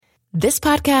This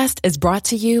podcast is brought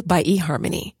to you by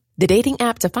eHarmony, the dating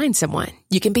app to find someone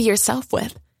you can be yourself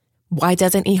with. Why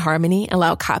doesn't eHarmony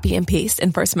allow copy and paste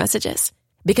in first messages?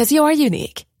 Because you are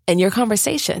unique, and your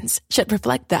conversations should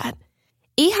reflect that.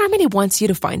 eHarmony wants you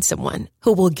to find someone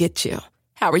who will get you.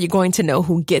 How are you going to know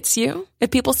who gets you?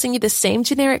 If people send you the same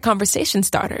generic conversation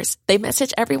starters they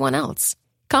message everyone else.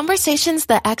 Conversations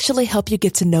that actually help you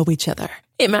get to know each other.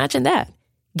 Imagine that.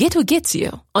 Get who gets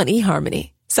you on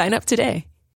eHarmony. Sign up today.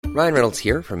 Ryan Reynolds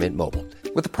here from Mint Mobile.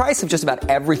 With the price of just about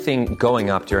everything going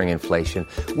up during inflation,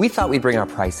 we thought we'd bring our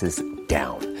prices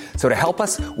down. So to help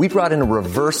us, we brought in a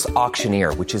reverse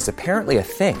auctioneer, which is apparently a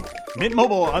thing. Mint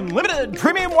Mobile Unlimited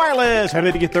Premium Wireless. How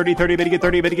to get 30, 30, bit to get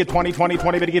 30, bit to get 20, 20,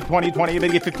 20, bit to get 20, 20, bit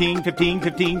to get 15, 15,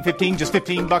 15, 15, just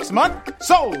 $15 a month?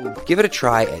 Sold! Give it a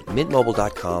try at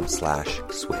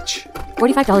mintmobile.com/switch.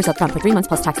 $45 up front for 3 months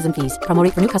plus taxes and fees. Promo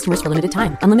rate for new customers for limited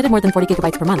time. Unlimited more than 40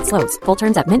 gigabytes per month. Slows full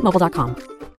terms at mintmobile.com.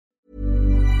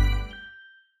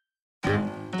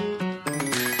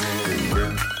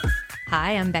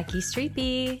 Hi, I'm Becky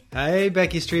Streepy. Hey,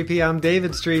 Becky Streepy. I'm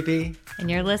David Streepy. And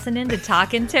you're listening to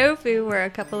Talkin' Tofu, where a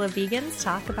couple of vegans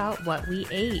talk about what we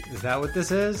ate. Is that what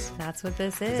this is? That's what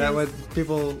this is. Is that what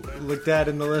people looked at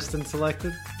in the list and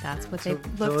selected? That's what they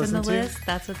looked in the list.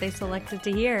 That's what they selected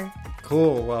to hear.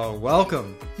 Cool. Well,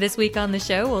 welcome. This week on the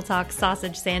show, we'll talk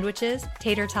sausage sandwiches,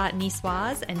 tater tot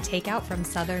niçoise, and takeout from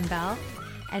Southern Belle,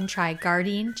 and try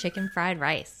Gardein chicken fried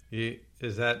rice.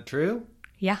 Is that true?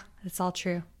 Yeah, it's all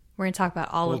true. We're going to talk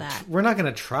about all of that. We're not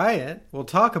going to try it. We'll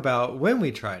talk about when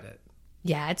we tried it.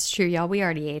 Yeah, it's true, y'all. We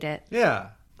already ate it. Yeah.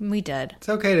 We did. It's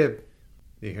okay to... Do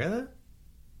you hear that?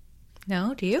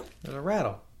 No, do you? There's a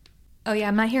rattle. Oh, yeah,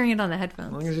 I'm not hearing it on the headphones.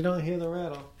 As long as you don't hear the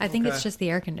rattle. I think it's just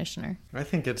the air conditioner. I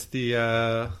think it's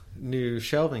the new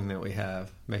shelving that we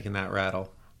have making that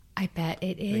rattle. I bet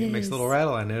it is. It makes a little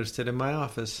rattle. I noticed it in my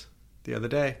office the other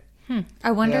day.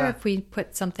 I wonder if we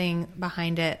put something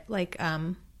behind it, like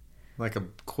a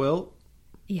quilt?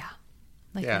 Yeah.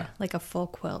 Like a full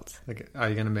quilt. Are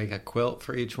you going to make a quilt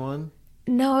for each one?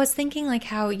 No, I was thinking like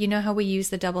how we use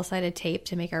the double-sided tape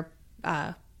to make our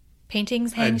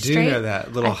paintings hang straight? I do know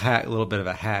that. Little bit of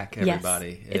a hack,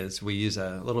 everybody, is we use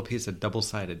a little piece of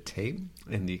double-sided tape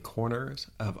in the corners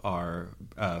of our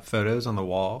photos on the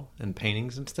wall and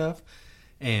paintings and stuff.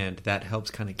 And that helps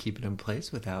kind of keep it in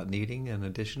place without needing an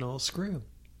additional screw.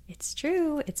 It's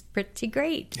true. It's pretty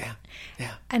great.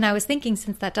 Yeah. And I was thinking,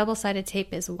 since that double-sided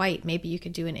tape is white, maybe you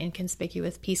could do an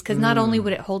inconspicuous piece. Because not only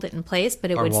would it hold it in place,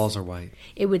 but our walls are white.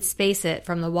 It would space it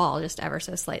from the wall just ever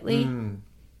so slightly.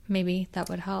 Maybe that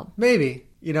would help. Maybe.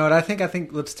 You know what? I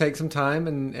think let's take some time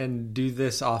and do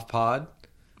this off pod.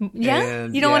 Yeah?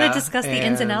 You don't want to discuss the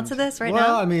ins and outs of this now?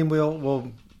 Well, I mean,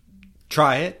 we'll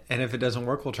try it. And if it doesn't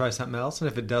work, we'll try something else. And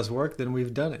if it does work, then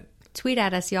we've done it. Tweet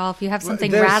at us, y'all, if you have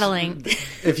something rattling.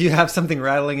 If you have something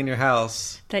rattling in your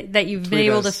house. that you've been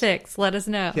able to fix, let us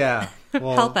know. Yeah.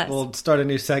 Help us. We'll start a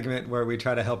new segment where we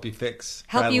try to help you fix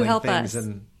rattling things.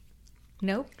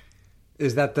 Nope.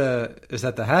 Is that the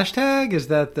hashtag? Is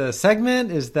that the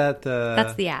segment? Is that the...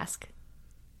 That's the ask.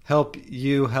 Help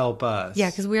you help us. Yeah,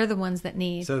 because we're the ones that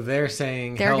need. So they're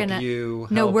saying you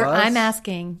help us? I'm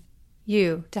asking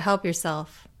you to help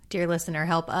yourself, dear listener,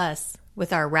 help us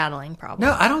with our rattling problem.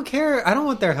 No, I don't care. I don't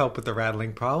want their help with the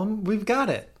rattling problem. We've got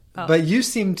it. Oh. But you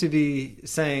seem to be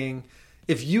saying,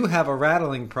 if you have a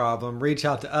rattling problem, reach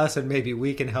out to us and maybe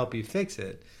we can help you fix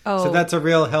it. Oh. So that's a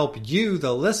real help you,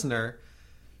 the listener.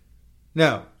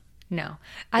 No.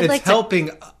 It's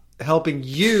helping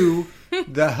you,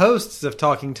 the hosts of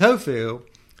Talking Tofu,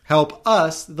 help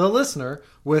us, the listener,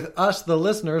 with us, the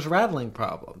listener's rattling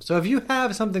problem. So if you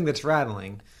have something that's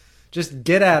rattling, just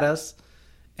get at us.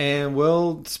 And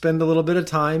we'll spend a little bit of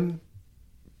time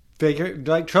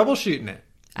troubleshooting it.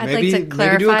 I'd like to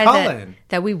clarify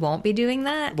that we won't be doing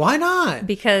that. Why not?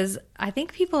 Because I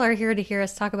think people are here to hear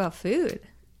us talk about food.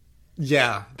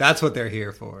 Yeah, that's what they're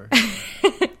here for.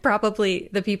 Probably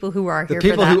the people who are here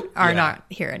for that are not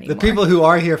here anymore. The people who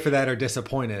are here for that are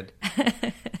disappointed.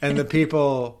 And the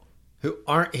people who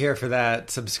aren't here for that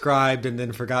subscribed and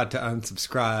then forgot to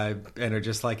unsubscribe and are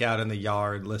just like out in the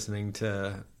yard listening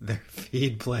to their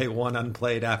feed play one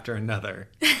unplayed after another.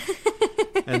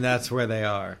 And that's where they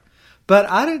are. But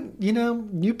I didn't,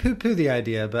 you poo-poo the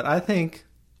idea, but I think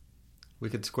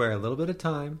we could square a little bit of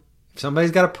time. If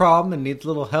somebody's got a problem and needs a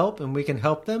little help and we can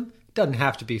help them, it doesn't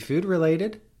have to be food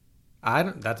related.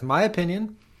 That's my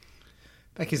opinion.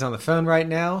 Becky's on the phone right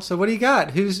now. So what do you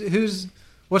got?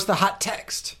 What's the hot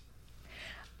text?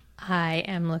 I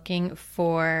am looking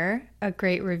for a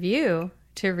great review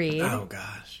to read. Oh,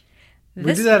 gosh.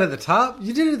 We do that at the top?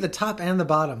 You did it at the top and the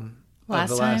bottom of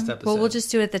the last episode. Well, we'll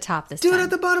just do it at the top this Do time. it at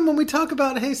the bottom when we talk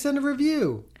about, hey, send a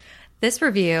review. This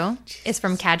review is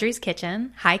from Kadri's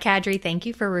Kitchen. Hi, Kadri. Thank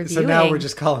you for reviewing. So now we're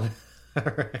just calling it.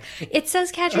 All right. It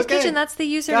says Kadri's Kitchen. That's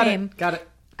the username. Got it.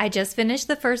 I just finished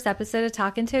the first episode of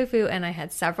Talkin' Tofu, and I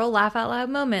had several laugh out loud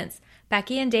moments.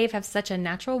 Becky and Dave have such a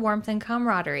natural warmth and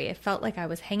camaraderie. It felt like I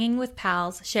was hanging with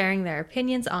pals, sharing their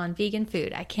opinions on vegan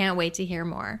food. I can't wait to hear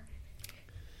more.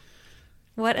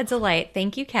 What a delight.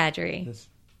 Thank you, Kadri. This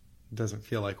doesn't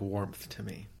feel like warmth to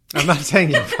me. I'm not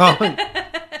saying you're wrong.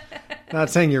 Not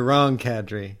saying you're wrong,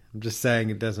 Kadri. I'm just saying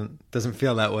it doesn't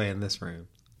feel that way in this room.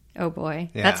 Oh, boy.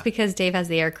 Yeah. That's because Dave has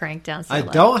the air cranked down so I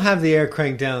low. don't have the air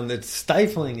cranked down. It's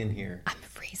stifling in here. I'm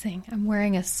freezing. I'm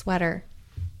wearing a sweater.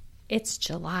 It's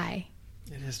July.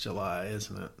 It is July,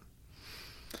 isn't it?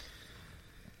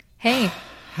 Hey,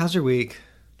 How's your week?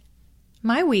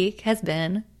 my week has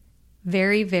been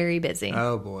very, very busy.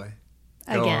 Oh, boy.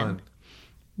 Go Again. on.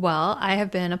 Well, I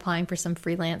have been applying for some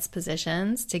freelance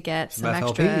positions to get some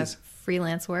extra FLPs.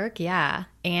 freelance work. Yeah.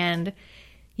 And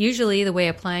usually the way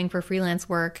applying for freelance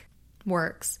work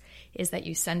works is that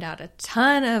you send out a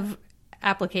ton of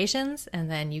applications and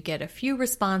then you get a few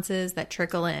responses that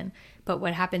trickle in. But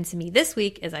what happened to me this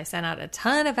week is I sent out a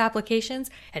ton of applications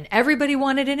and everybody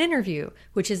wanted an interview,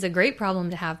 which is a great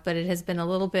problem to have, but it has been a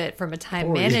little bit, from a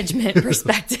time management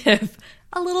perspective,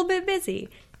 a little bit busy.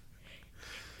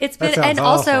 It's been, That sounds and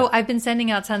also awful. I've been sending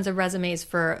out tons of resumes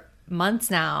for months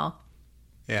now.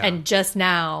 Yeah. And just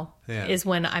now Yeah. is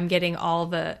when I'm getting all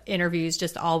the interviews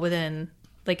just all within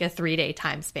like a 3-day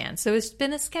time span. So it's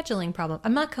been a scheduling problem.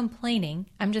 I'm not complaining.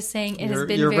 I'm just saying it has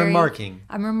been You're very... remarking.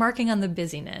 I'm remarking on the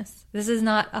busyness. This is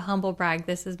not a humble brag.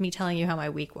 This is me telling you how my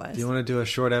week was. Do you want to do a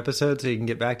short episode so you can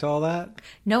get back to all that?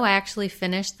 No, I actually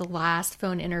finished the last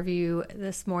phone interview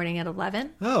this morning at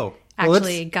 11. Oh.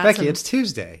 Actually, got Becky, some- it's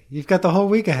Tuesday. You've got the whole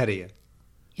week ahead of you.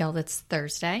 Y'all, it's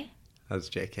Thursday. That was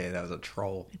JK. That was a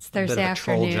troll. It's A bit Thursday of a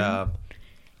troll afternoon. job.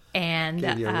 And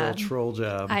Gave you a little troll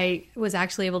job. I was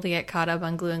actually able to get caught up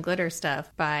on glue and glitter stuff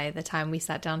by the time we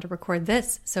sat down to record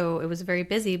this. So it was very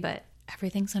busy, but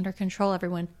everything's under control,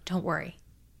 everyone. Don't worry.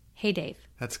 Hey, Dave.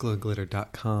 That's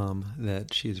glueandglitter.com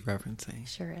that she's referencing.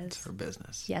 Sure is. It's her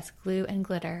business. Yes,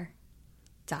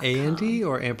 glueandglitter.com. A-N-D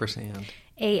or ampersand?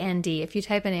 A-N-D. If you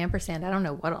type in ampersand, I don't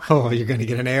know what'll happen. Oh, you're going to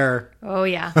get an error. Oh,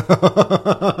 yeah.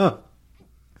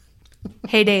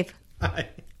 Hey, Dave. Hi.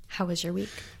 How was your week?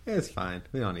 It's fine.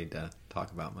 We don't need to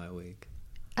talk about my week.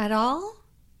 At all?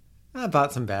 I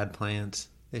bought some bad plants.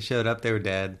 They showed up. They were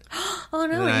dead. Oh,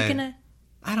 no. And Are you going to...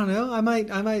 I don't know. I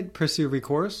might pursue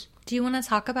recourse. Do you want to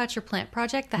talk about your plant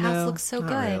project? The house No, looks so not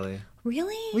good. really.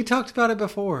 Really? We talked about it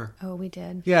before. Oh, we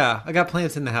did. Yeah, I got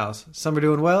plants in the house. Some are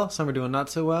doing well. Some are doing not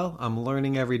so well. I'm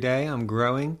learning every day. I'm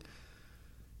growing.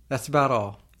 That's about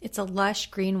all. It's a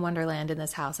lush green wonderland in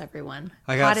this house, everyone.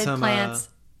 I got Potted some, plants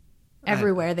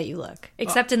everywhere that you look,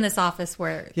 except in this office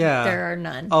where Yeah. there are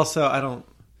none. Also, I don't.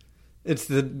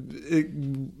 It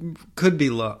could be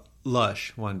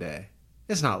lush one day.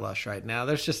 It's not lush right now.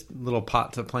 There's just little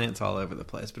pots of plants all over the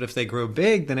place. But if they grow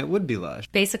big, then it would be lush.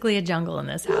 Basically a jungle in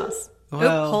this house.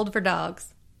 Well- Hold for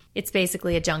dogs. It's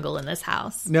basically a jungle in this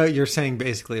house. No, you're saying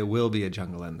basically it will be a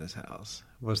jungle in this house.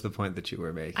 Was the point that you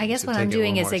were making? I guess So what take I'm it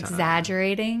doing one is more time.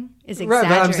 exaggerating. Right,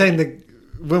 but I'm saying that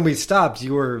when we stopped,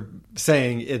 you were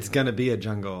saying it's going to be a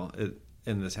jungle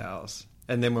in this house.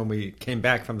 And then when we came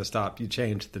back from the stop, you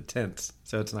changed the tense.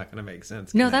 So it's not going to make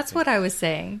sense. No, that's what I was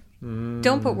saying.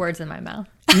 Don't put words in my mouth.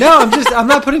 No, I'm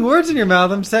not putting words in your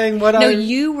mouth. I'm saying what No, I...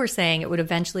 you were saying it would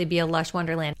eventually be a lush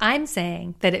wonderland. I'm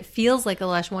saying that it feels like a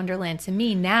lush wonderland to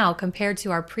me now compared to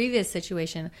our previous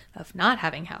situation of not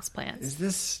having houseplants. Is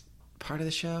this part of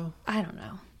the show? I don't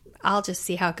know. I'll just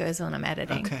see how it goes when I'm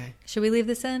editing. Okay. Should we leave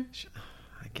this in?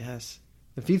 I guess.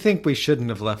 If you think we shouldn't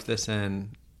have left this in,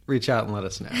 reach out and let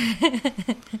us know.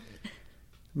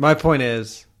 My point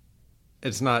is,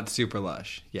 it's not super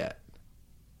lush yet.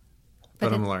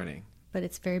 But I'm learning. But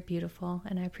it's very beautiful,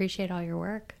 and I appreciate all your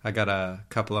work. I got a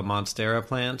couple of Monstera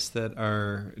plants that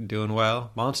are doing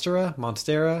well.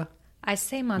 Monstera? I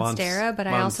say Monstera, but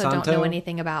I also don't Monsanto? know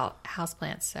anything about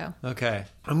houseplants, so... Okay.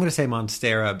 I'm going to say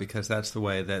Monstera because that's the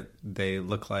way that they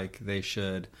look like they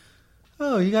should.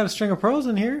 Oh, you got a string of pearls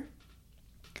in here?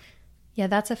 Yeah,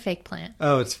 that's a fake plant.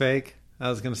 Oh, it's fake? I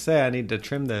was going to say I need to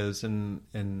trim those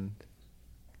and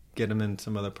get them in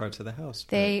some other parts of the house.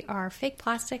 They are fake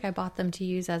plastic. I bought them to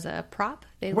use as a prop.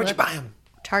 Where'd you buy them?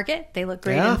 Target. They look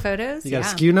great Yeah? in photos. You got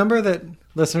yeah. a SKU number that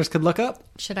listeners could look up?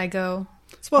 Should I go?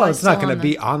 Well, probably it's not still going on to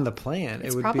the- be on the plant.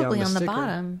 It's It would probably be on the on the sticker.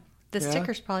 bottom. The Yeah?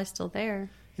 sticker's probably still there.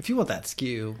 If you want that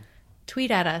SKU, Tweet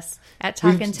at us at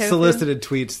We've Talkin' Tofu. solicited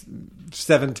tweets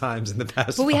 7 times in the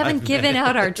past. But we 5 haven't given minutes.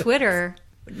 out our Twitter,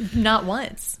 not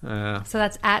once. Yeah. So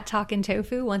that's at Talkin'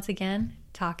 Tofu. Once again,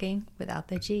 talking without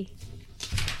the G.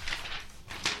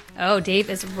 Oh, Dave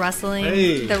is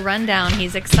rustling the rundown.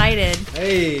 He's excited.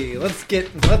 Hey, let's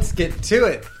get to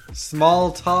it.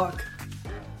 Small talk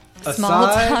aside. Small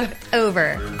talk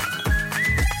over.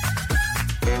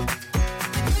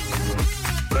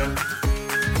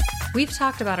 We've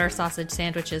talked about our sausage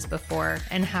sandwiches before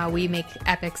and how we make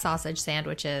epic sausage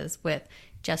sandwiches with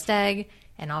just egg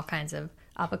and all kinds of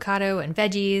avocado and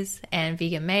veggies and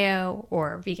vegan mayo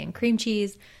or vegan cream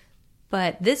cheese.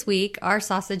 But this week, our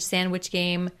sausage sandwich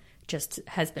game just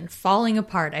has been falling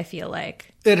apart, I feel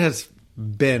like. It has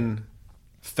been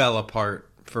fell apart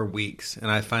for weeks, and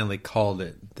I finally called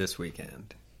it this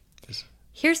weekend.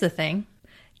 Here's the thing.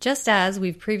 Just as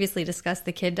we've previously discussed,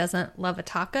 the kid doesn't love a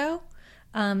taco.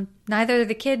 Neither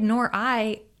the kid nor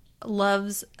I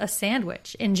loves a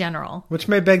sandwich in general. Which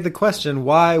may beg the question,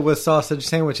 why was sausage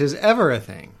sandwiches ever a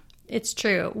thing? It's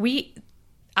true.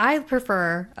 I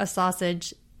prefer a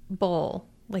sausage bowl,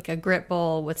 like a grit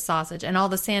bowl with sausage and all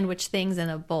the sandwich things in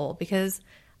a bowl, because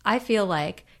I feel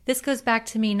like this goes back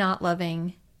to me not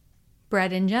loving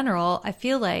bread in general. I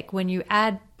feel like when you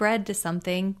add bread to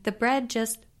something, the bread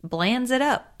just blands it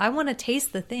up. I want to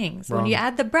taste the things. Wrong. When you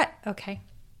add the bread, okay.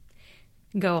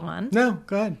 Go on. No,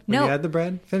 go ahead. When you add the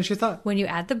bread, finish your thought. When you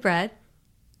add the bread,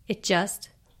 it just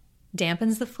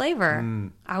dampens the flavor.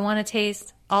 I want to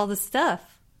taste all the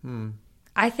stuff.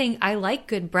 I think I like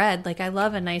good bread. Like I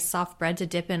love a nice soft bread to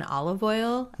dip in olive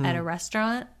oil at a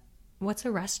restaurant. What's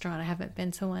a restaurant? I haven't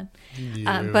been to one.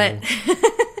 But,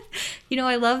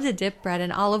 I love to dip bread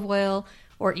in olive oil,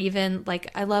 or even like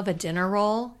I love a dinner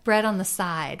roll, bread on the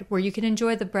side where you can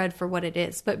enjoy the bread for what it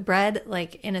is. But bread,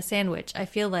 like in a sandwich, I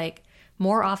feel like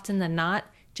more often than not,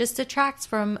 just detracts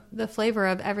from the flavor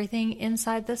of everything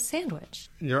inside the sandwich.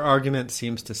 Your argument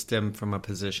seems to stem from a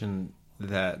position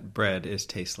that bread is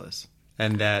tasteless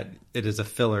and that it is a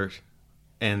filler,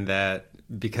 and that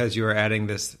because you are adding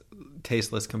this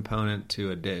tasteless component to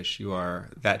a dish,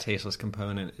 that tasteless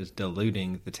component is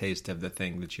diluting the taste of the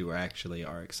thing that you actually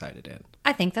are excited in.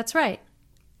 I think that's right.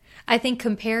 I think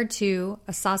compared to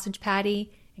a sausage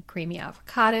patty and creamy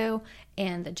avocado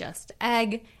and the just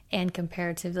egg, and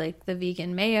compared to like the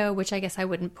vegan mayo, which I guess I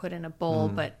wouldn't put in a bowl,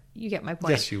 but you get my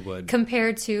point. Yes, you would.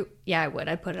 Compared to, yeah, I would.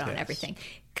 I'd put it on everything.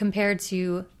 Compared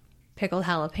to pickled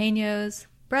jalapenos,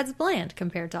 bread's bland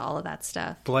compared to all of that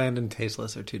stuff. Bland and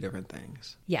tasteless are two different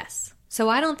things. Yes. So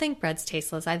I don't think bread's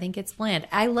tasteless. I think it's bland.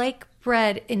 I like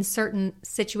bread in certain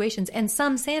situations and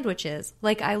some sandwiches.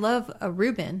 Like I love a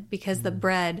Reuben because the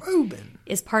bread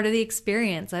is part of the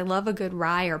experience. I love a good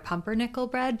rye or pumpernickel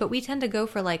bread, but we tend to go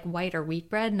for like white or wheat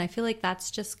bread, and I feel like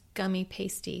that's just gummy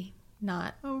pasty,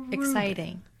 not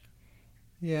exciting.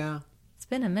 Yeah. It's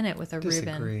been a minute with a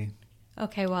Disagree. Reuben.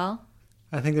 Okay, well.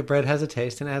 I think the bread has a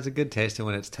taste, and it has a good taste, and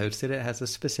when it's toasted, it has a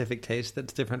specific taste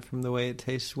that's different from the way it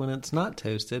tastes when it's not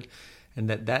toasted. And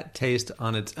that taste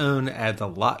on its own adds a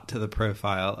lot to the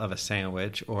profile of a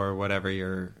sandwich or whatever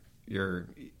you're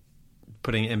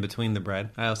putting in between the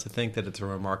bread. I also think that it's a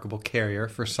remarkable carrier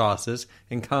for sauces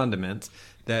and condiments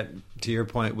that, to your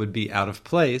point, would be out of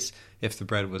place if the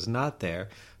bread was not there.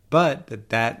 But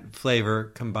that flavor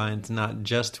combines not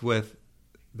just with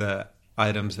the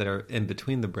items that are in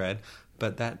between the bread,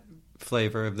 but that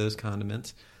flavor of those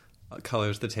condiments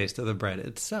colors the taste of the bread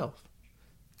itself.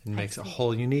 It makes a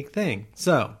whole unique thing.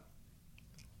 So,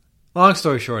 long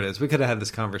story short is, we could have had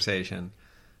this conversation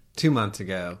 2 months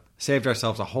ago, saved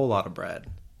ourselves a whole lot of bread.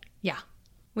 Yeah,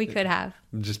 we could have.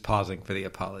 I'm just pausing for the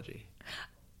apology.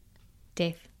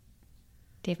 Dave,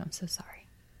 I'm so sorry.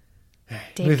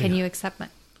 Dave, can you accept my...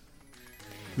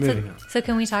 Moving on. So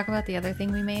can we talk about the other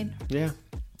thing we made? Yeah.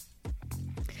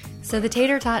 So the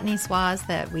tater tot niçoise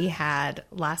that we had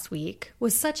last week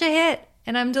was such a hit,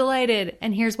 and I'm delighted.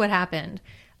 And here's what happened.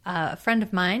 A friend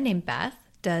of mine named Beth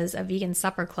does a vegan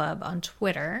supper club on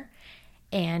Twitter,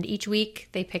 and each week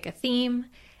they pick a theme,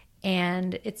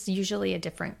 and it's usually a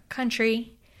different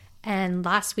country. And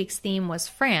last week's theme was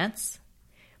France.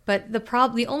 But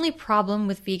the only problem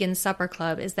with Vegan Supper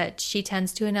Club is that she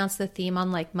tends to announce the theme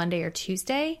on like Monday or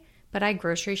Tuesday, but I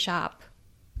grocery shop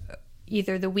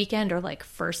either the weekend or like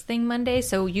first thing Monday.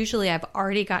 So usually I've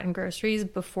already gotten groceries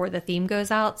before the theme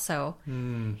goes out. So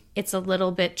it's a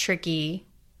little bit tricky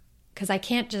because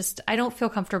I don't feel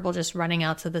comfortable just running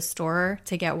out to the store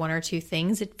to get one or two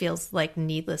things. It feels like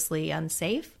needlessly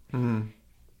unsafe.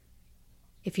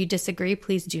 If you disagree,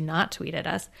 please do not tweet at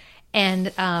us.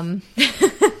 And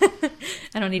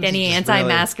I don't need This any is just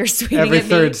anti-maskers tweeting Every at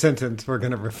third me. sentence, we're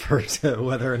going to refer to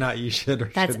whether or not you should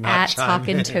or That's should not at chime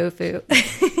Talkin' in. Tofu.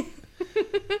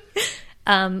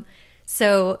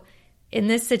 So in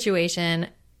this situation,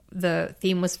 the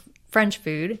theme was French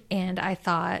food, and I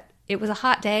thought it was a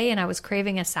hot day, and I was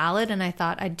craving a salad, and I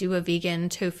thought I'd do a vegan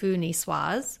tofu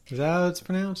niçoise. Is that how it's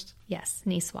pronounced? Yes,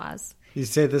 niçoise. You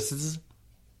say this is...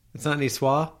 It's not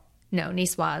niçoise? No,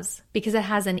 niçoise, because it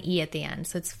has an E at the end,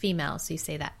 so it's female, so you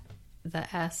say that,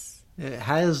 the S. It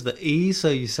has the E, so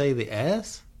you say the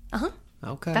S? Uh-huh.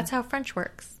 Okay. That's how French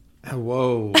works.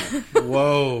 Whoa.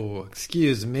 Whoa.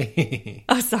 Excuse me.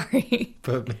 Oh, sorry.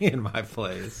 Put me in my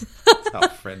place. That's how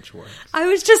French works. I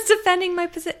was just defending my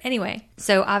position. Anyway,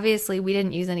 so obviously we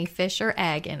didn't use any fish or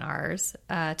egg in ours.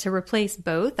 To replace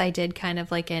both, I did kind of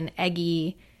like an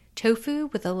eggy tofu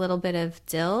with a little bit of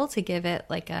dill to give it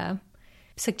like a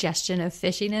suggestion of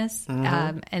fishiness.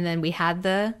 And then we had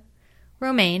the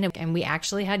romaine, and we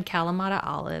actually had Kalamata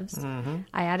olives.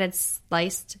 I added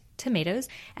sliced tomatoes.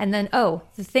 And then,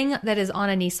 the thing that is on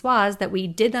a niçoise that we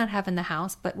did not have in the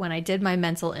house, but when I did my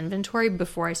mental inventory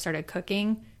before I started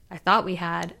cooking, I thought we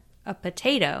had a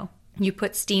potato. You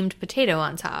put steamed potato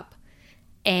on top.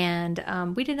 And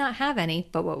we did not have any,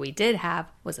 but what we did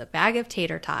have was a bag of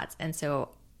tater tots. And so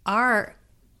our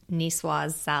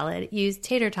niçoise salad used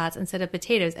tater tots instead of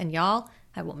potatoes. And y'all,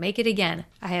 I will make it again.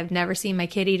 I have never seen my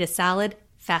kid eat a salad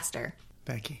faster.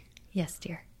 Becky, Yes,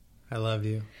 dear. I love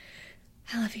you.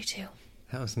 I love you too.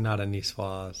 That was not a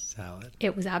niçoise salad.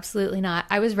 It was absolutely not.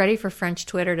 I was ready for French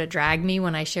Twitter to drag me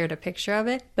when I shared a picture of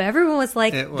it, but everyone was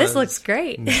like, this looks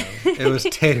great. No, it was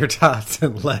tater tots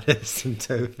and lettuce and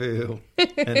tofu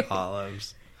and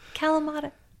olives.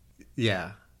 Kalamata.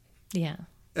 Yeah. Yeah.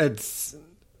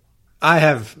 I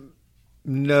have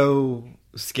no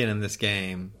skin in this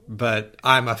game, but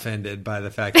I'm offended by the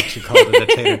fact that you called it a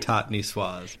tater tot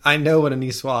niçoise. I know what a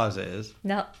niçoise is.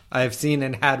 No. I've seen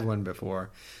and had one before.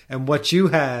 And what you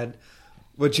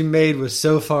made was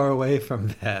so far away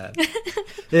from that.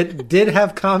 It did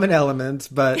have common elements,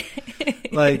 but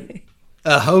like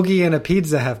a hoagie and a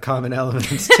pizza have common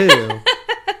elements too.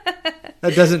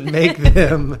 That doesn't make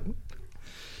them.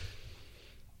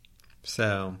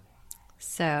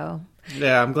 So,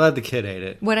 yeah, I'm glad the kid ate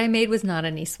it. What I made was not a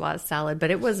niçoise salad,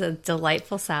 but it was a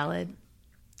delightful salad.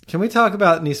 Can we talk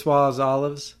about niçoise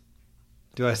olives?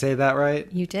 Do I say that right?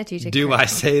 You did. Do I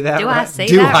say that Do right? I say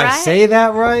that right? say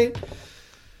that right?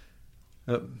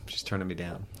 Oh, she's turning me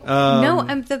down. No,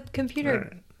 the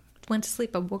computer went to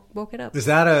sleep. I woke it up. Is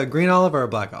that a green olive or a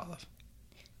black olive?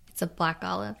 It's a black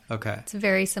olive. Okay. It's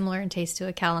very similar in taste to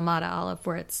a Kalamata olive,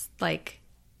 where it's like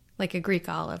a Greek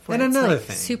olive. Where And it's another like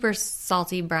thing. super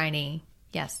salty, briny.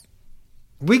 Yes.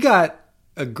 We got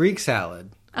a Greek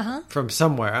salad from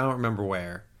somewhere. I don't remember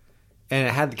where. And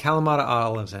it had the Kalamata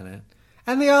olives in it.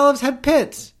 And the olives had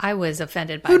pits. I was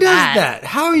offended by Who does that. that?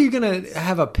 How are you going to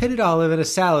have a pitted olive in a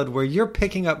salad where you're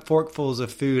picking up forkfuls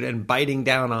of food and biting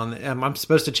down on them? I'm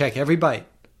supposed to check every bite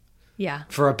Yeah.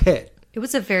 for a pit. It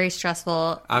was a very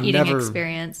stressful eating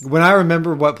experience. When I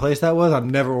remember what place that was, I'm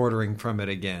never ordering from it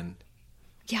again.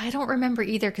 Yeah, I don't remember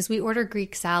either because we order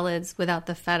Greek salads without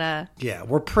the feta Yeah,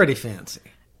 we're pretty fancy.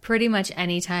 pretty much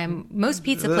anytime. Most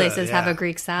pizza places have yeah. a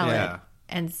Greek salad. Yeah.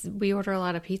 And we order a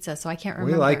lot of pizza, so I can't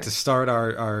remember. We like to start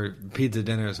our pizza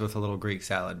dinners with a little Greek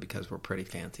salad because we're pretty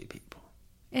fancy people.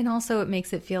 And also it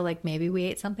makes it feel like maybe we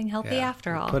ate something healthy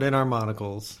after all. Put in our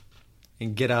monocles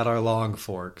and get out our long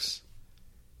forks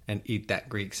and eat that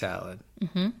Greek salad.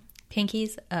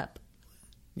 Pinkies up.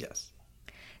 Yes.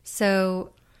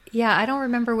 So, yeah, I don't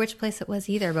remember which place it was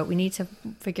either, but we need to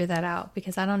figure that out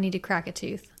because I don't need to crack a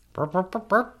tooth.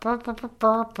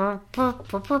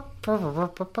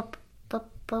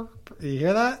 You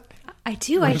hear that? I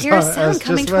do. I hear a sound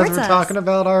coming just as towards we're us. talking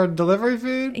about our delivery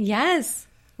food. Yes.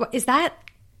 What is that?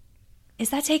 Is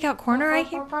that Takeout Corner I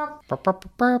hear?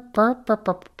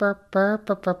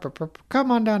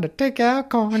 Come on down to Takeout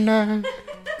Corner.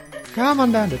 Come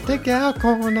on down to Takeout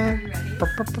Corner.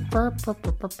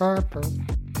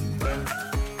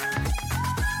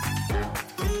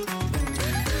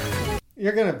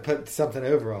 You're going to put something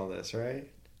over all this, right?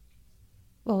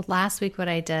 Well, last week what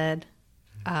I did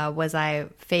was I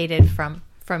faded from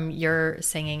your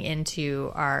singing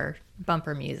into our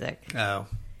bumper music. Oh.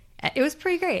 It was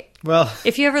pretty great. Well,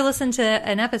 If you ever listen to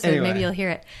an episode, Anyway. maybe you'll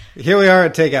hear it. here we are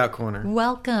at Takeout Corner.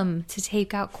 Welcome to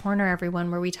Takeout Corner,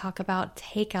 everyone, where we talk about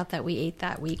takeout that we ate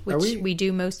that week, which we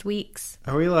do most weeks.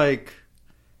 Are we like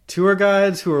tour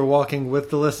guides who are walking with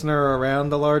the listener around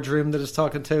the large room that is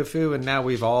talking tofu, and now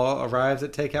we've all arrived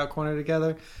at Takeout Corner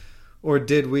together? Or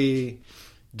did we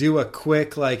do a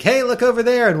quick like, hey, look over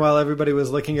there. And while everybody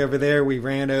was looking over there, we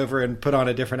ran over and put on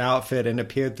a different outfit and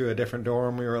appeared through a different door.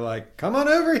 And we were like, come on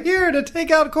over here to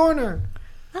Takeout Corner.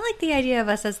 I like the idea of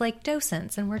us as like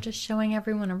docents and we're just showing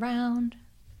everyone around.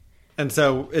 And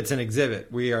so it's an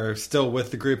exhibit. We are still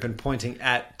with the group and pointing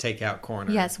at Takeout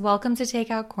Corner. Yes, welcome to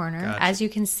Takeout Corner. Gotcha. As you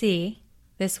can see,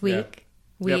 this week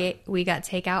we got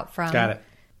takeout from. Got it.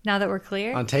 Now that we're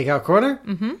clear. On Takeout Corner?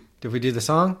 Mm-hmm. Did we do the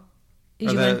song?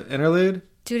 Or the interlude?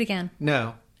 Do it again.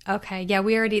 No. Okay. Yeah,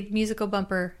 the musical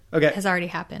bumper has already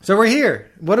happened. So we're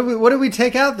here. What did we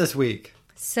take out this week?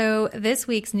 So this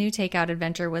week's new takeout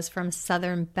adventure was from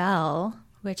Southern Belle,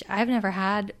 which I've never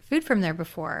had food from there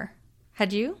before.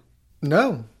 Had you?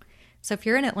 No. So if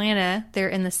you're in Atlanta, they're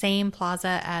in the same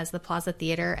plaza as the Plaza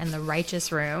Theater and the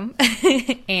Righteous Room.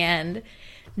 And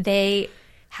they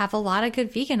have a lot of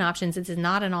good vegan options. It is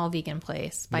not an all vegan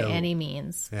place by any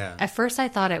means. Yeah. At first I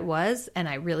thought it was, and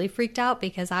I really freaked out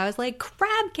because I was like,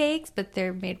 crab cakes, but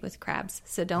they're made with crabs.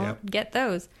 So don't get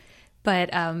those.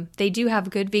 But they do have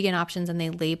good vegan options and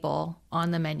they label on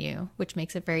the menu, which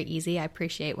makes it very easy. I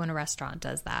appreciate when a restaurant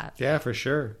does that. Yeah, for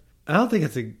sure. I don't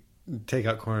think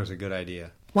Takeout Corner is a good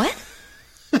idea. What?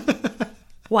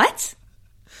 What?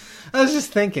 I was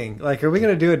just thinking, like, are we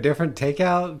going to do a different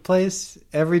takeout place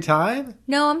every time?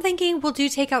 No, I'm thinking we'll do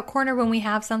Takeout Corner when we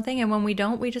have something, and when we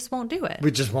don't, we just won't do it.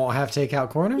 We just won't have Takeout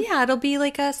Corner? Yeah, it'll be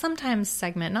like a sometimes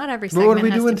segment. Not every But segment. what do we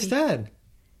has do to instead?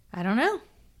 I don't know.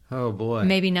 Oh, boy.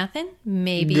 Maybe nothing.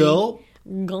 Maybe. Gulp.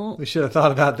 Gulp. We should have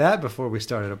thought about that before we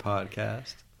started a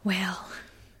podcast. Well,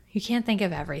 you can't think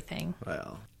of everything.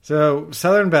 Well, so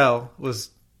Southern Belle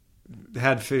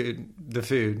had the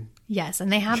food. Yes,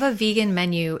 and they have a vegan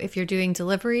menu. If you're doing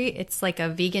delivery, it's like a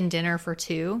vegan dinner for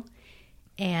two.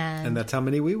 And that's how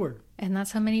many we were. And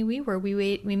that's how many we were.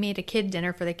 We made a kid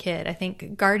dinner for the kid. I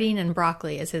think Gardein and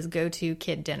broccoli is his go-to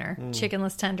kid dinner.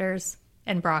 Chickenless tenders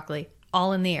and broccoli,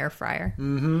 all in the air fryer.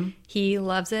 Mm-hmm. He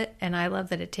loves it, and I love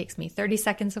that it takes me 30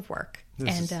 seconds of work.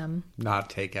 This is not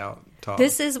takeout talk.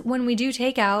 This is when we do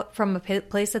takeout from a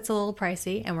place that's a little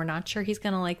pricey, and we're not sure he's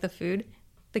going to like the food.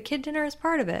 The kid dinner is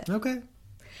part of it. Okay.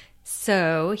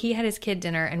 So he had his kid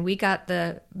dinner, and we got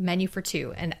the menu for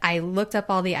two. And I looked up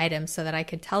all the items so that I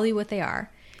could tell you what they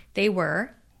are. They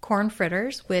were corn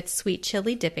fritters with sweet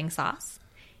chili dipping sauce,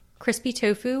 crispy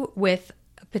tofu with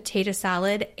potato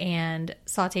salad and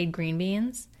sauteed green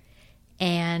beans,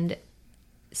 and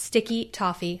sticky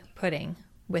toffee pudding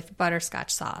with butterscotch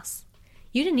sauce.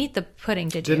 You didn't eat the pudding,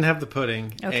 did you? Didn't have the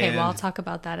pudding. Okay, well, I'll talk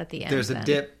about that at the end. There's a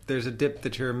dip. There's a dip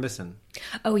that you're missing.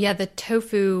 Oh, yeah. The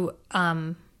tofu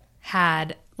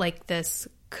had like this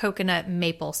coconut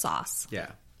maple sauce.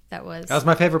 Yeah. That was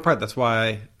my favorite part. That's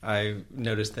why I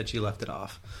noticed that you left it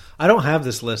off. I don't have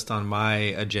this list on my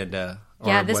agenda.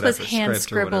 Yeah, this was hand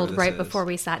scribbled right before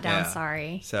we sat down. Yeah.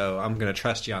 Sorry. So I'm going to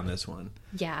trust you on this one.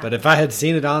 Yeah. But if I had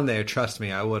seen it on there, trust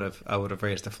me, I would have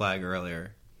raised a flag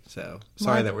earlier. So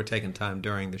sorry that we're taking time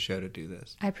during the show to do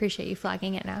this. I appreciate you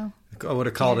flagging it now. I would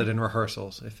have called it in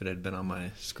rehearsals if it had been on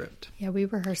my script. Yeah, we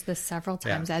rehearsed this several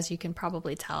times, as you can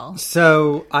probably tell.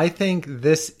 So I think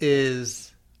this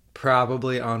is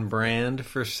probably on brand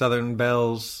for Southern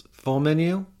Belle's full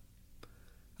menu.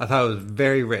 I thought it was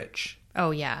very rich.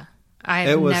 Oh, yeah.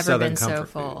 I've never been so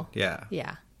full. Food. Yeah.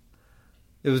 Yeah.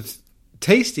 It was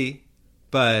tasty,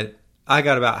 but I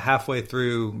got about halfway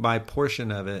through my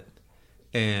portion of it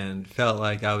and felt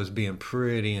like I was being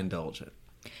pretty indulgent.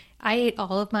 I ate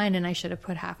all of mine, and I should have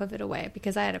put half of it away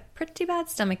because I had a pretty bad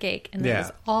stomach ache, and that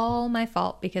was all my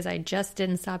fault because I just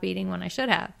didn't stop eating when I should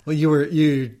have. Well,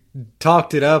 you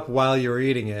talked it up while you were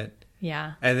eating it.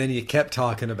 Yeah. And then you kept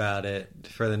talking about it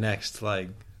for the next 12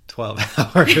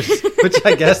 hours, which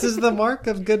I guess is the mark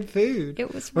of good food.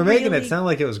 We're making it sound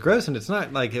like it was gross, and it's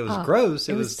not like it was gross.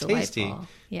 It was tasty. Yeah.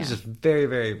 It was just very,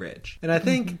 very rich. And I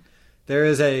think there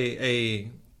is a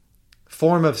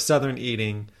form of Southern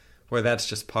eating where that's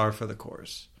just par for the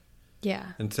course. Yeah.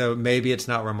 And so maybe it's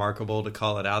not remarkable to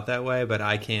call it out that way, but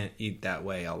I can't eat that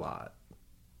way a lot.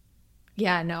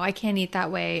 Yeah, no, I can't eat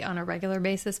that way on a regular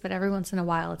basis, but every once in a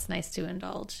while it's nice to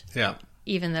indulge. Yeah.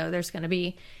 Even though there's going to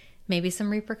be maybe some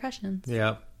repercussions.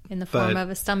 Yeah. In the form of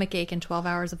a stomach ache and 12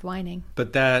 hours of whining.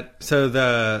 But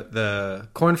the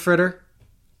corn fritter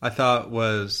I thought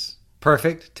was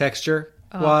perfect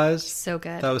texture-wise. So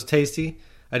good. That was tasty.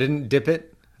 I didn't dip it.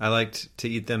 I liked to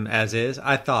eat them as is.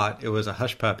 I thought it was a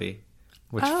hush puppy,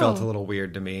 which felt a little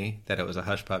weird to me that it was a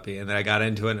hush puppy. And then I got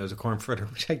into it and it was a corn fritter,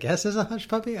 which I guess is a hush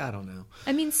puppy. I don't know.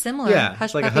 I mean, similar. Yeah, hush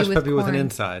it's like puppy a hush with puppy with corn. an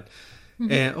inside.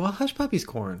 Mm-hmm. And hush puppy's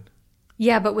corn.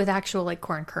 Yeah, but with actual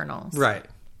corn kernels. Right.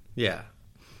 Yeah.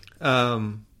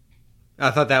 And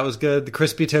I thought that was good. The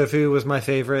crispy tofu was my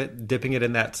favorite. Dipping it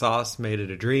in that sauce made it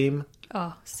a dream.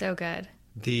 Oh, so good.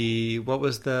 What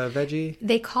was the veggie?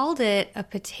 They called it a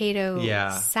potato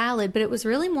salad, but it was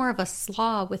really more of a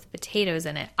slaw with potatoes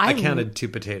in it. I counted 2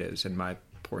 potatoes in my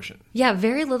portion. Yeah,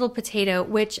 very little potato,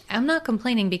 which I'm not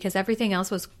complaining because everything else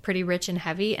was pretty rich and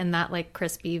heavy, and that like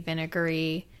crispy,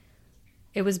 vinegary,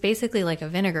 it was basically like a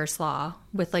vinegar slaw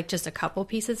with like just a couple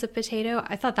pieces of potato.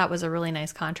 I thought that was a really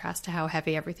nice contrast to how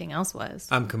heavy everything else was.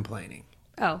 I'm complaining.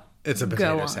 Oh, it's a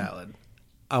potato salad.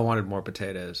 I wanted more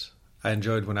potatoes. I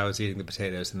enjoyed when I was eating the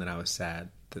potatoes, and then I was sad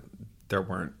that there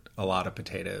weren't a lot of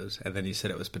potatoes. And then you said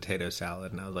it was potato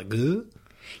salad, and I was like, ugh.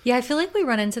 Yeah, I feel like we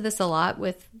run into this a lot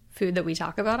with food that we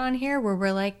talk about on here, where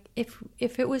we're like, if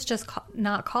it was just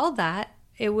not called that,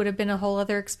 it would have been a whole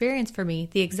other experience for me.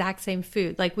 The exact same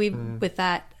food. Like with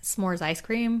that s'mores ice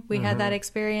cream, we had that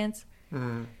experience.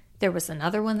 There was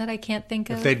another one that I can't think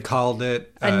of. If they'd called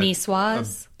it a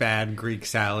niçoise, a bad Greek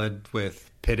salad with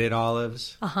pitted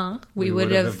olives, we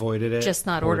would have avoided it. Just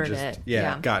not ordered it.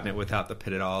 Yeah, gotten it without the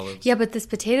pitted olives. Yeah, but this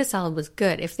potato salad was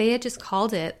good. If they had just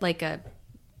called it like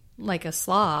a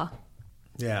slaw,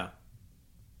 yeah,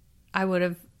 I would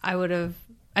have.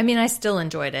 I mean, I still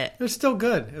enjoyed it. It was still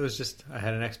good. It was just I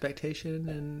had an expectation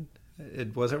and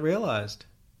it wasn't realized.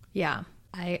 Yeah,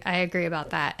 I agree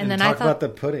about that. And then talk I thought about the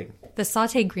pudding. The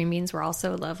sautéed green beans were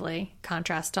also lovely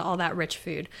contrast to all that rich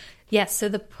food. Yes, so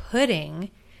the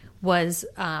pudding was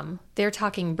they're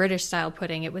talking British style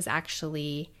pudding. It was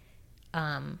actually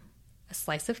a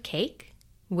slice of cake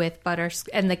with butter,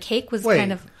 and the cake was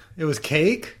kind of. It was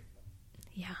cake?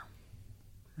 Yeah.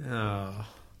 Oh.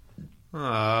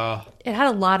 It had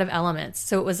a lot of elements.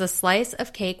 So it was a slice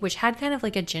of cake, which had kind of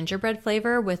like a gingerbread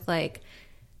flavor with like,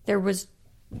 there was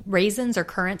raisins or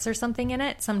currants or something in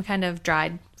it, some kind of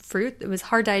dried fruit. It was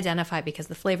hard to identify because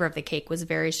the flavor of the cake was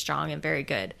very strong and very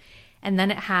good. And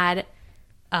then it had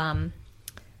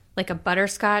like a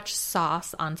butterscotch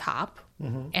sauce on top.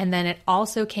 Mm-hmm. And then it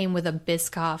also came with a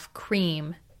Biscoff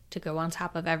cream to go on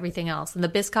top of everything else. And the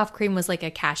Biscoff cream was like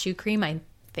a cashew cream, I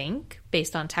think,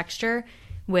 based on texture,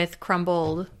 with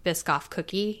crumbled Biscoff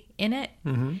cookie in it.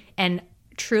 Mm-hmm. And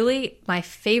truly my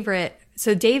favorite.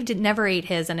 So Dave never ate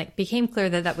his, and it became clear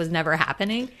that that was never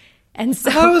happening. And so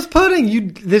I thought it was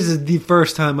pudding. This is the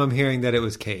first time I'm hearing that it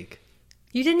was cake.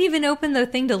 You didn't even open the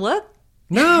thing to look?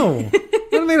 No.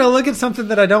 What do you mean I look at something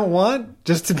that I don't want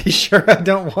just to be sure I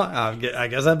don't want? I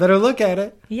guess I better look at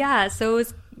it. Yeah, so it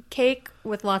was cake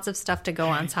with lots of stuff to go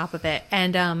on top of it.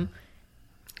 And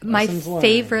my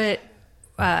favorite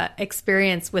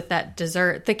experience with that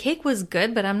dessert, the cake was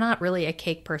good, but I'm not really a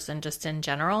cake person just in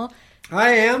general.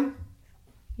 I am.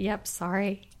 Yep,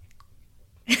 sorry.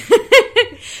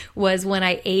 Was when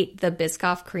I ate the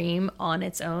Biscoff cream on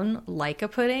its own like a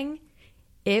pudding.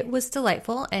 It was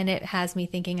delightful, and it has me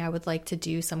thinking I would like to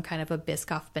do some kind of a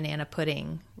Biscoff banana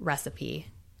pudding recipe.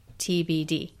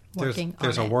 TBD. There's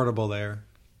a wordable there.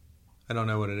 I don't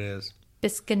know what it is.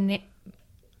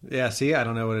 Yeah, see, I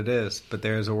don't know what it is, but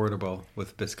there is a wordable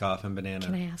with Biscoff and banana.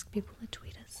 Can I ask people to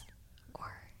tweet us?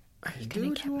 Or are you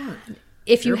going to get mad?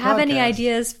 If you have any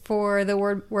ideas for the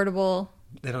wordable...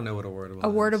 They don't know what a wordable is. A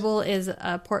wordable is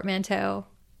a portmanteau.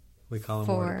 We call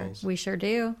them wordables. We sure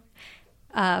do.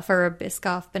 For a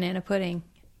Biscoff banana pudding.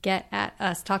 Get at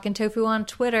us. Talking Tofu on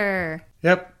Twitter.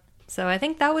 Yep. So I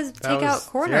think that was Takeout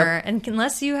Corner. Yep. And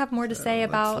unless you have more to say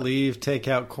about... Let's leave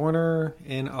Takeout Corner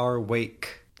in our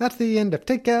wake. That's the end of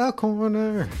Takeout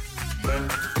Corner.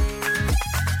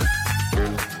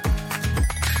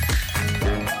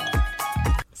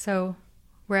 So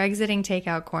we're exiting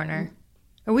Takeout Corner.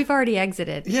 Or we've already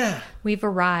exited. Yeah. We've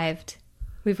arrived.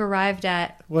 We've arrived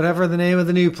at... whatever the name of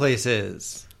the new place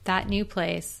is. That new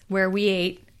place where we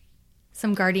ate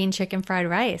some Gardein chicken fried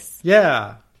rice.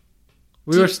 Yeah.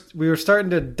 We were starting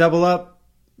to double up.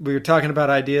 We were talking about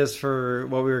ideas for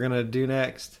what we were going to do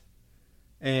next.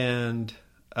 And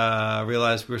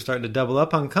realized we were starting to double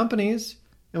up on companies.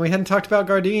 And we hadn't talked about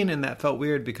Gardein, and that felt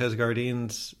weird because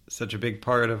Gardein's such a big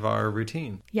part of our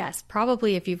routine. Yes,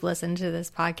 probably if you've listened to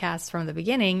this podcast from the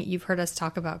beginning, you've heard us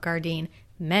talk about Gardein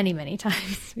many, many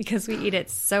times because we eat it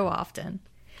so often.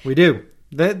 We do.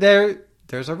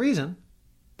 There's a reason.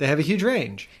 They have a huge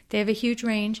range. They have a huge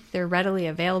range. They're readily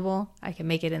available. I can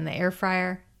make it in the air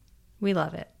fryer. We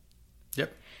love it.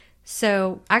 Yep.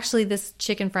 So, actually, this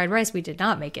chicken fried rice, we did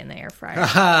not make in the air fryer.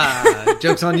 Aha!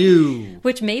 Joke's on you.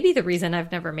 Which may be the reason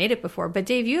I've never made it before. But,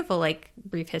 Dave, you have a,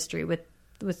 brief history with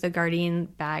the Gardein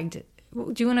bagged.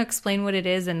 Do you want to explain what it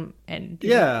is?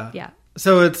 Yeah.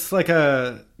 So, it's like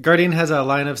Gardein has a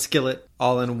line of skillet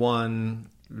all-in-one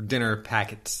dinner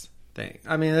packets thing.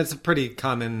 I mean, that's a pretty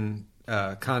common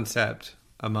concept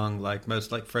among like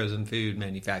most like frozen food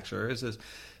manufacturers. It's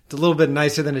a little bit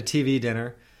nicer than a TV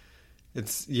dinner.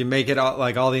 You make it all,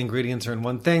 like all the ingredients are in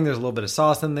one thing. There's a little bit of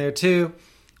sauce in there too.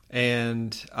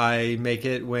 And I make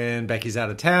it when Becky's out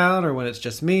of town or when it's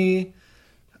just me,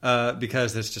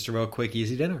 because it's just a real quick,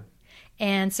 easy dinner.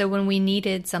 And so when we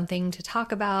needed something to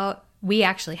talk about, we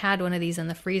actually had one of these in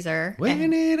the freezer. We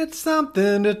needed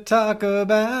something to talk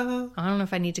about. I don't know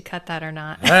if I need to cut that or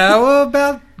not. How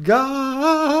about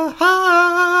gardening?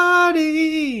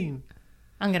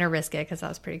 I'm going to risk it because that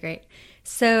was pretty great.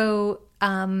 So,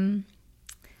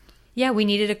 yeah, we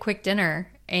needed a quick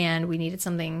dinner and we needed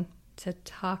something to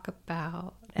talk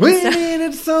about. And we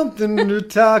needed something to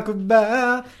talk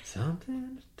about.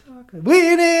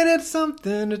 We needed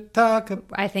something to talk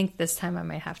about. I think this time I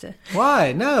might have to.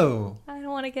 Why? No. I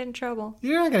don't want to get in trouble.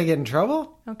 You're not going to get in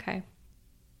trouble. Okay.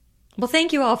 Well,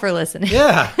 thank you all for listening.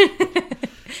 Yeah.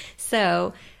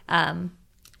 So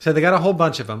they got a whole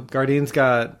bunch of them. Gardene's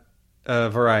got a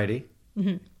variety.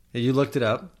 Mm-hmm. You looked it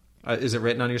up. Is it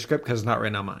written on your script? Because it's not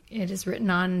written on mine. It is written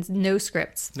on no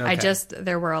scripts. Okay.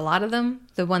 There were a lot of them.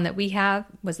 The one that we have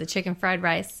was the chicken fried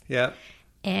rice. Yeah.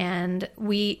 And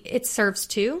it serves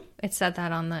 2. It said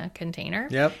that on the container.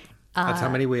 Yep. That's how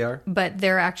many we are. But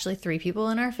there are actually 3 people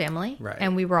in our family. Right.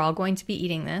 And we were all going to be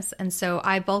eating this. And so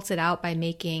I bulked it out by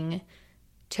making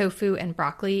tofu and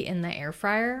broccoli in the air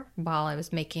fryer while I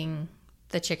was making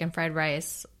the chicken fried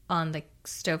rice on the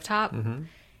stovetop. Mm-hmm.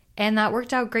 And that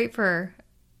worked out great for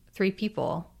 3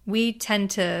 people. We tend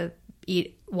to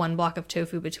eat 1 block of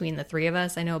tofu between the 3 of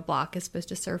us. I know a block is supposed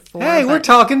to serve 4. Hey, we're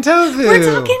talking tofu. We're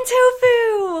talking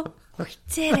tofu. We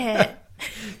did it.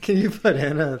 Can you put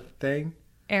in a thing?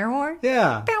 Air horn?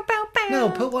 Yeah. Bow, bow, bow. No,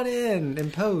 put one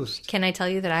in post. Can I tell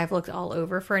you that I've looked all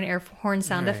over for an air horn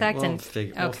sound effect? We'll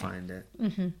Okay. We'll find it.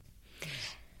 Mm-hmm.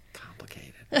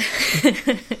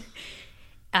 Complicated.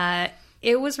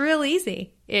 It was real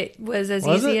easy. It was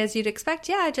easy as you'd expect.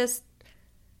 Yeah, I just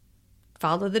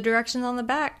followed the directions on the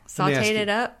back, sauteed it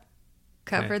up,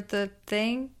 covered the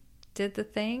thing, did the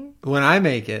thing. When I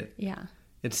make it, yeah,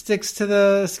 it sticks to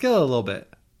the skillet a little bit.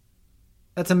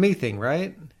 That's a me thing,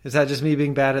 right? Is that just me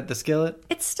being bad at the skillet?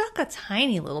 It stuck a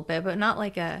tiny little bit, but not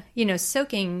like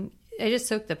soaking. I just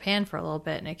soaked the pan for a little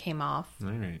bit and it came off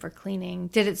for cleaning.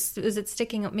 Was it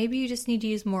sticking up? Maybe you just need to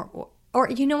use more oil. Or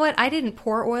you know what? I didn't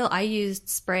pour oil. I used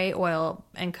spray oil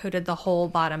and coated the whole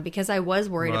bottom because I was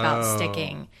worried about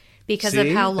sticking because of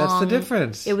how long that's the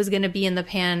difference. It was going to be in the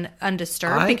pan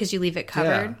undisturbed because you leave it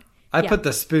covered. Yeah. I put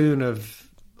the spoon of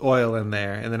oil in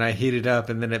there and then I heat it up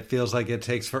and then it feels like it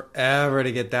takes forever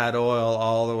to get that oil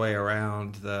all the way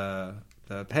around the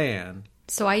pan.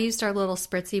 So I used our little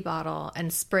spritzy bottle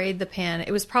and sprayed the pan.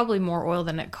 It was probably more oil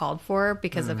than it called for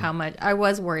because of how much I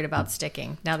was worried about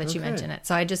sticking now that you mention it.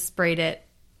 So I just sprayed it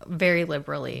very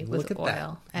liberally with Look at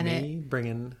oil. That. And me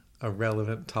bringing a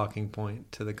relevant talking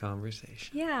point to the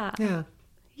conversation. Yeah. Yeah.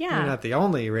 You're not the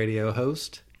only radio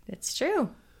host. It's true.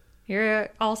 You're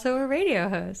also a radio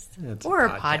host. Or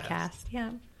a podcast.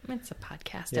 Yeah. It's a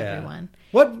podcast, everyone.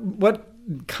 What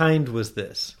kind was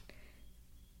this?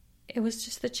 It was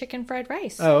just the chicken fried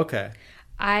rice. Oh, okay.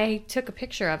 I took a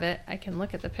picture of it. I can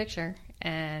look at the picture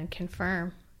and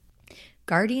confirm.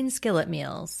 Gardein Skillet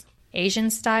Meals. Asian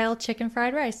style chicken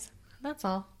fried rice. That's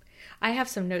all. I have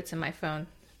some notes in my phone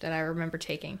that I remember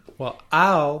taking. Well,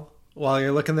 while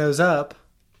you're looking those up,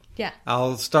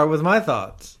 I'll start with my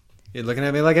thoughts. You're looking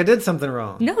at me like I did something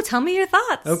wrong. No, tell me your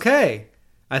thoughts. Okay.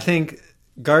 I think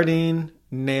Gardein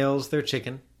nails their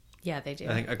chicken. Yeah, they do.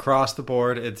 I think across the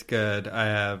board, it's good. I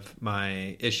have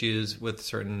my issues with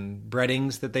certain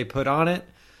breadings that they put on it.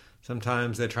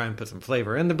 Sometimes they try and put some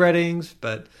flavor in the breadings,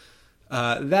 but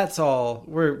that's all.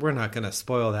 We're not going to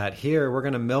spoil that here. We're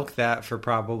going to milk that for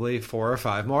probably 4 or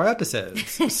 5 more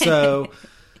episodes. So,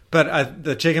 but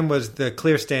the chicken was the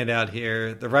clear standout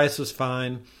here. The rice was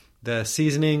fine. The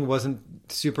seasoning wasn't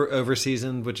super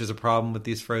over-seasoned, which is a problem with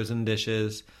these frozen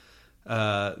dishes.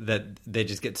 That they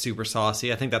just get super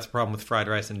saucy. I think that's a problem with fried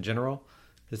rice in general,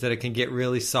 is that it can get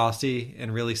really saucy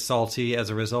and really salty as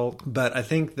a result. But I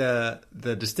think the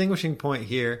distinguishing point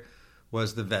here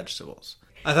was the vegetables.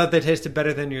 I thought they tasted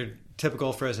better than your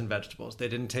typical frozen vegetables. They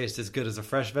didn't taste as good as a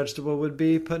fresh vegetable would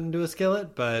be put into a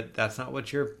skillet, but that's not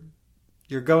what you're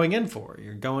going in for.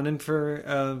 You're going in for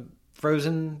a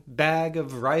frozen bag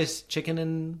of rice, chicken,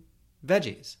 and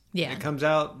veggies. Yeah. It comes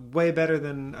out way better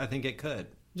than I think it could.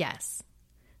 Yes.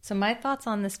 So my thoughts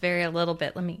on this vary a little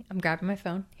bit. I'm grabbing my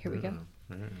phone. Here we go.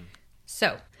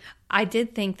 So I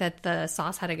did think that the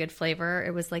sauce had a good flavor.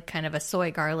 It was like kind of a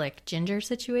soy garlic ginger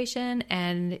situation.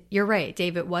 And you're right,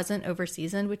 Dave, it wasn't over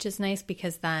seasoned, which is nice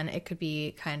because then it could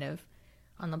be kind of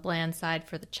on the bland side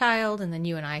for the child, and then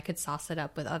you and I could sauce it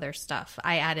up with other stuff.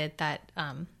 I added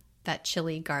that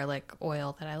chili garlic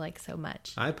oil that I like so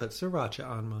much. I put sriracha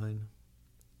on mine.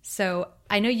 So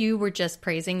I know you were just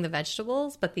praising the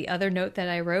vegetables, but the other note that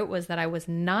I wrote was that I was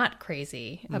not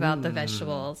crazy about the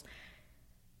vegetables,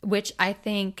 which I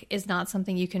think is not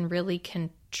something you can really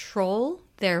control.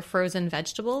 They're frozen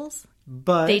vegetables.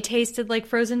 But They tasted like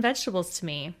frozen vegetables to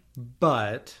me.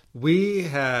 But we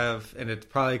have, and it's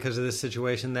probably because of this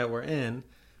situation that we're in,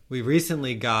 we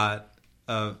recently got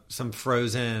some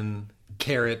frozen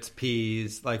carrots,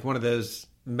 peas, like one of those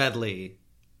medley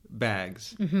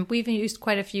bags. Mm-hmm. We've used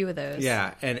quite a few of those.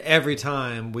 Yeah, and every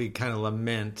time we kind of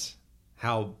lament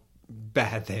how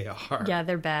bad they are. Yeah,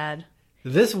 they're bad.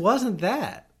 This wasn't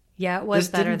that. Yeah, it was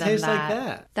This better didn't than taste that. like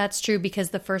that. That's true, because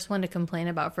the first one to complain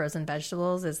about frozen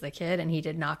vegetables is the kid, and he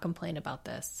did not complain about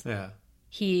this. Yeah.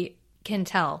 He can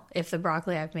tell if the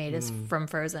broccoli I've made is from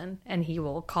frozen, and he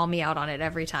will call me out on it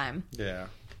every time. Yeah.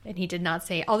 And he did not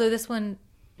say, although this one,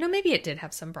 no, maybe it did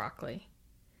have some broccoli.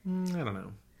 I don't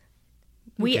know.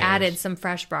 We cares? added some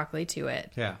fresh broccoli to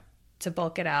it Yeah. to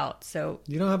bulk it out. So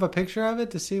You don't have a picture of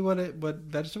it to see what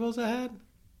vegetables it had?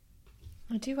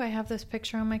 I do. I have this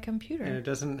picture on my computer. And it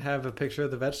doesn't have a picture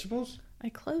of the vegetables? I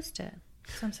closed it.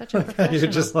 So I'm such a professional.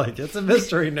 You're just like, it's a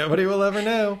mystery. Nobody will ever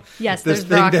know. Yes, this there's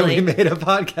thing broccoli. that we made a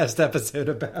podcast episode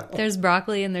about. There's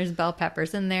broccoli and there's bell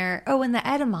peppers in there. Oh, and the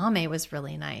edamame was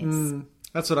really nice.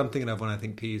 That's what I'm thinking of when I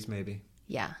think peas, maybe.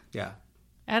 Yeah. Yeah.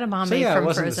 Edamame So, yeah, it from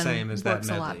wasn't the frozen same as that works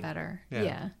a lot medley. better. Yeah.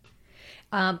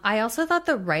 Yeah. I also thought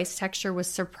the rice texture was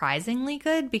surprisingly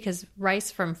good, because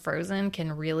rice from frozen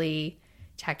can really,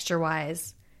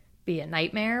 texture-wise, be a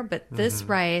nightmare. But this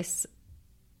rice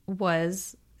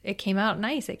it came out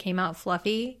nice. It came out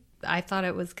fluffy. I thought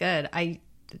it was good. I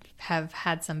have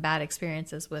had some bad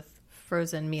experiences with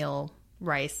frozen meal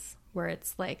rice where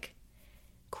it's like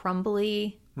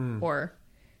crumbly or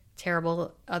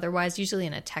terrible otherwise, usually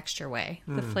in a texture way.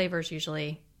 The flavors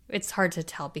usually, it's hard to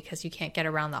tell because you can't get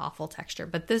around the awful texture.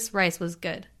 But this rice was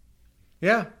good.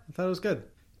 Yeah, I thought it was good.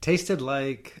 Tasted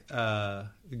like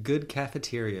good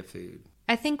cafeteria food.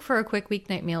 I think for a quick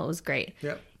weeknight meal, it was great.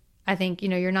 Yep. I think,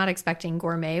 you're not expecting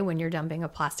gourmet when you're dumping a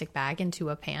plastic bag into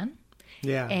a pan.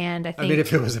 Yeah. And I mean, think-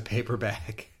 if it was a paper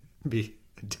bag, it'd be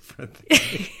a different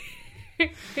thing.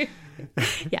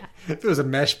 Yeah. If it was a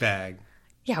mesh bag.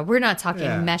 Yeah, we're not talking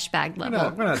Yeah. mesh bag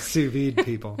level. We're not sous vide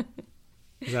people.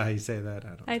 Is that how you say that?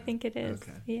 I think it is.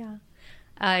 Okay.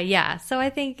 Yeah. Yeah. So I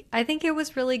think it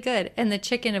was really good. And the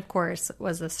chicken, of course,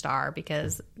 was a star,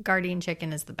 because Gardein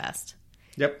chicken is the best.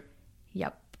 Yep.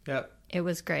 Yep. Yep. It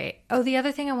was great. Oh, the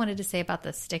other thing I wanted to say about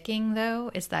the sticking,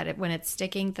 though, is that when it's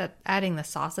sticking, that adding the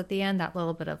sauce at the end, that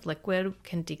little bit of liquid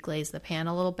can deglaze the pan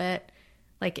a little bit.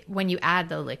 Like when you add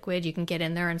the liquid, you can get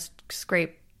in there and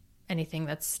scrape anything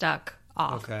that's stuck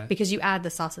off. Okay. Because you add the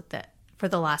sauce for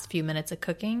the last few minutes of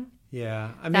cooking.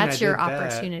 Yeah. I mean, That's I your did that,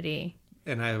 opportunity.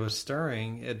 and I was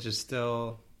stirring. It just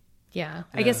still, Yeah.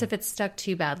 I guess if it's stuck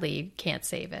too badly, you can't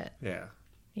save it. yeah.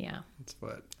 Yeah. That's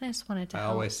what I just wanted to I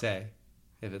help. always say.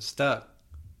 If it's stuck,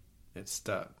 it's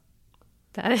stuck.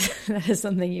 That is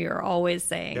something you're always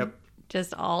saying. Yep.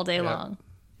 Just all day Yep. long.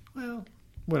 Well,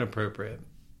 when appropriate.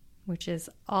 Which is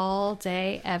all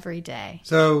day, every day.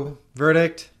 So,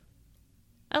 verdict,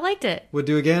 I liked it. would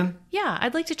do again? Yeah,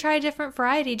 I'd like to try a different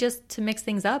variety just to mix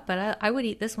things up, but I would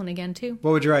eat this one again too.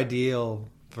 What would your ideal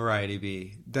variety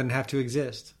be? Doesn't have to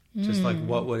exist. Just like,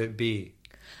 what would it be?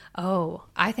 Oh,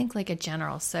 I think like a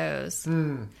General Tso's.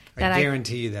 I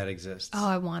guarantee you that exists. Oh,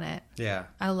 I want it. Yeah,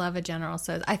 I love a General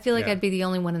Tso's. I feel like Yeah. I'd be the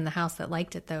only one in the house that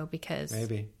liked it though, because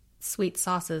maybe. sweet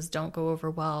sauces don't go over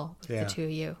well with Yeah. the two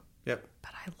of you. Yep.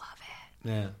 But I love it.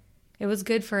 Yeah. It was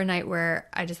good for a night where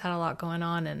I just had a lot going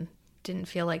on and didn't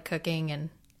feel like cooking, and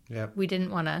Yep. we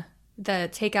didn't want to. The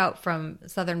takeout from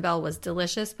Southern Belle was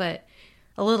delicious, but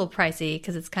a little pricey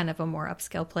because it's kind of a more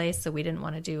upscale place, so we didn't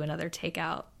want to do another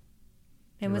takeout.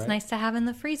 It was right. nice to have in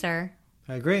the freezer.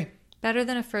 I agree. Better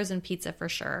than a frozen pizza for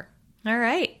sure. All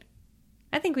right.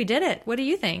 I think we did it. What do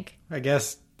you think? I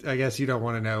guess you don't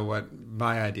want to know what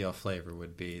my ideal flavor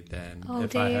would be then Oh,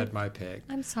 if I Dave. had my pick.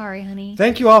 I'm sorry, honey.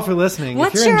 Thank you all for listening.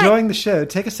 What's if you're your- enjoying the show,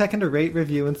 take a second to rate,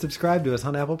 review, and subscribe to us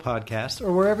on Apple Podcasts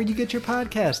or wherever you get your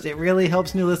podcast. It really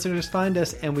helps new listeners find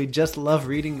us, and we just love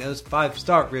reading those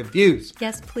 5-star reviews.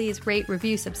 Yes, please rate,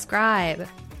 review, subscribe.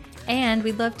 And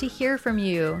we'd love to hear from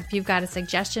you. If you've got a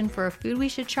suggestion for a food we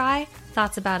should try,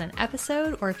 thoughts about an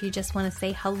episode, or if you just want to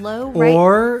say hello,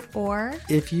 or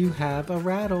If you have a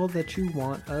rattle that you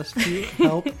want us to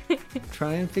help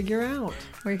try and figure out.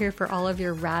 we're here for all of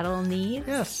your rattle needs.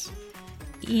 Yes.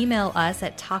 email us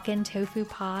at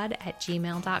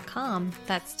talkintofupod@gmail.com.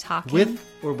 That's talking. With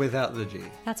or without the G?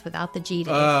 That's without the G,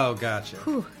 Dave. Oh, gotcha.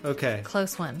 Whew. Okay.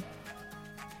 Close one.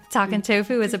 Talkin'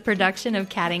 Tofu is a production of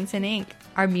Caddington Inc.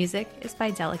 Our music is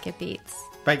by Delicate Beats.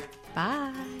 Bye.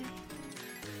 Bye.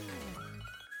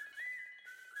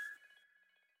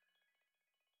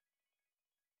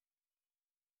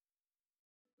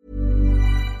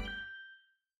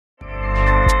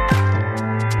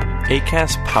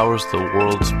 Acast powers the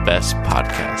world's best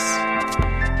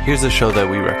podcasts. Here's a show that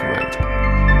we recommend.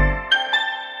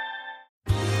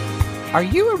 Are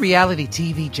you a reality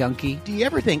TV junkie? Do you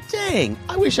ever think, dang,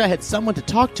 I wish I had someone to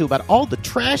talk to about all the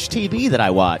trash TV that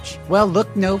I watch? Well,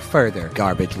 look no further,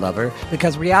 garbage lover,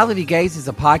 because Reality Gaze is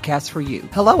a podcast for you.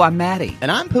 Hello, I'm Maddie. And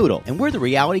I'm Poodle, and we're the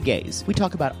Reality Gaze. We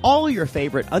talk about all your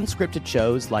favorite unscripted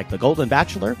shows like The Golden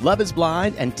Bachelor, Love is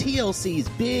Blind, and TLC's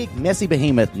big, messy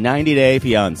behemoth, 90 Day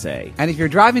Fiancé. And if you're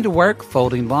driving to work,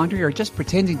 folding laundry, or just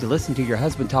pretending to listen to your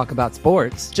husband talk about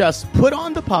sports, just put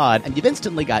on the pod, and you've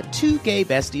instantly got two gay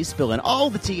besties spilling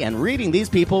all the tea and reading these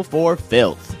people for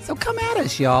filth. So come at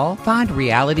us, y'all. Find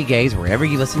Reality Gaze wherever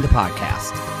you listen to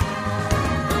podcasts.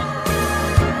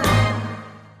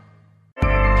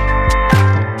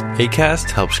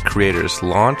 Acast helps creators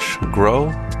launch, grow,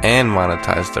 and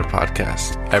monetize their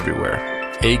podcasts everywhere.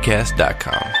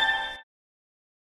 Acast.com.